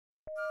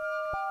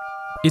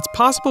It's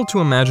possible to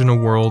imagine a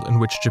world in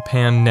which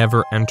Japan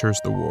never enters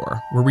the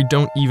war, where we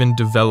don't even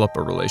develop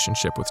a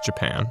relationship with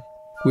Japan.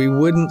 We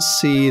wouldn't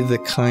see the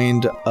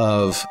kind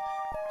of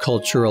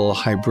cultural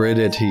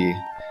hybridity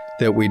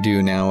that we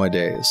do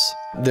nowadays.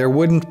 There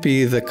wouldn't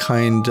be the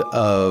kind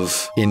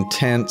of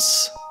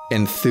intense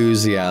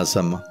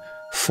enthusiasm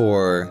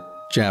for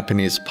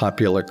Japanese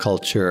popular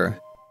culture.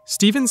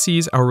 Stephen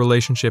sees our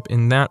relationship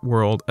in that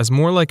world as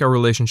more like our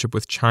relationship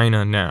with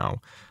China now,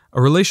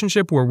 a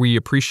relationship where we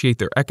appreciate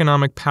their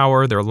economic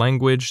power, their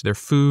language, their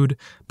food,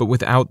 but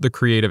without the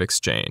creative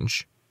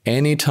exchange.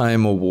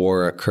 Anytime a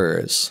war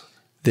occurs,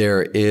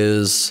 there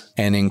is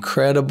an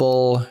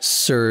incredible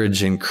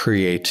surge in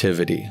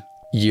creativity.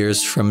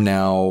 Years from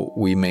now,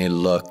 we may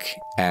look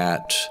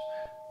at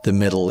the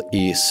Middle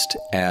East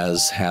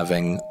as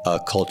having a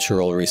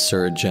cultural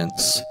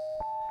resurgence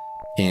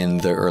in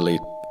the early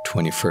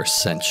 21st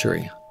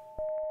century.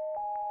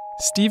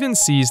 Stephen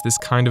sees this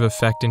kind of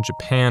effect in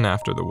Japan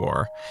after the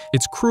war.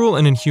 It's cruel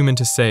and inhuman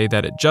to say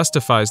that it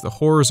justifies the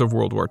horrors of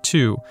World War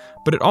II,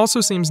 but it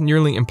also seems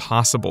nearly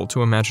impossible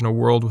to imagine a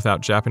world without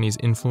Japanese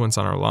influence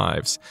on our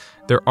lives.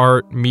 Their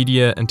art,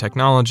 media, and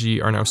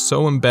technology are now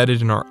so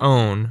embedded in our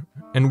own,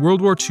 and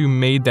World War II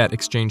made that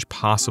exchange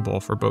possible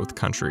for both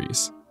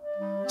countries.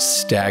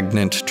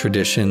 Stagnant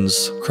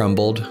traditions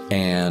crumbled,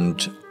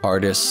 and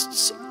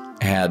artists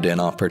had an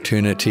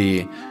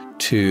opportunity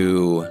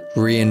to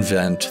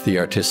reinvent the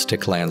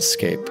artistic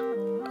landscape.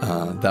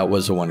 That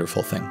was a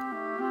wonderful thing.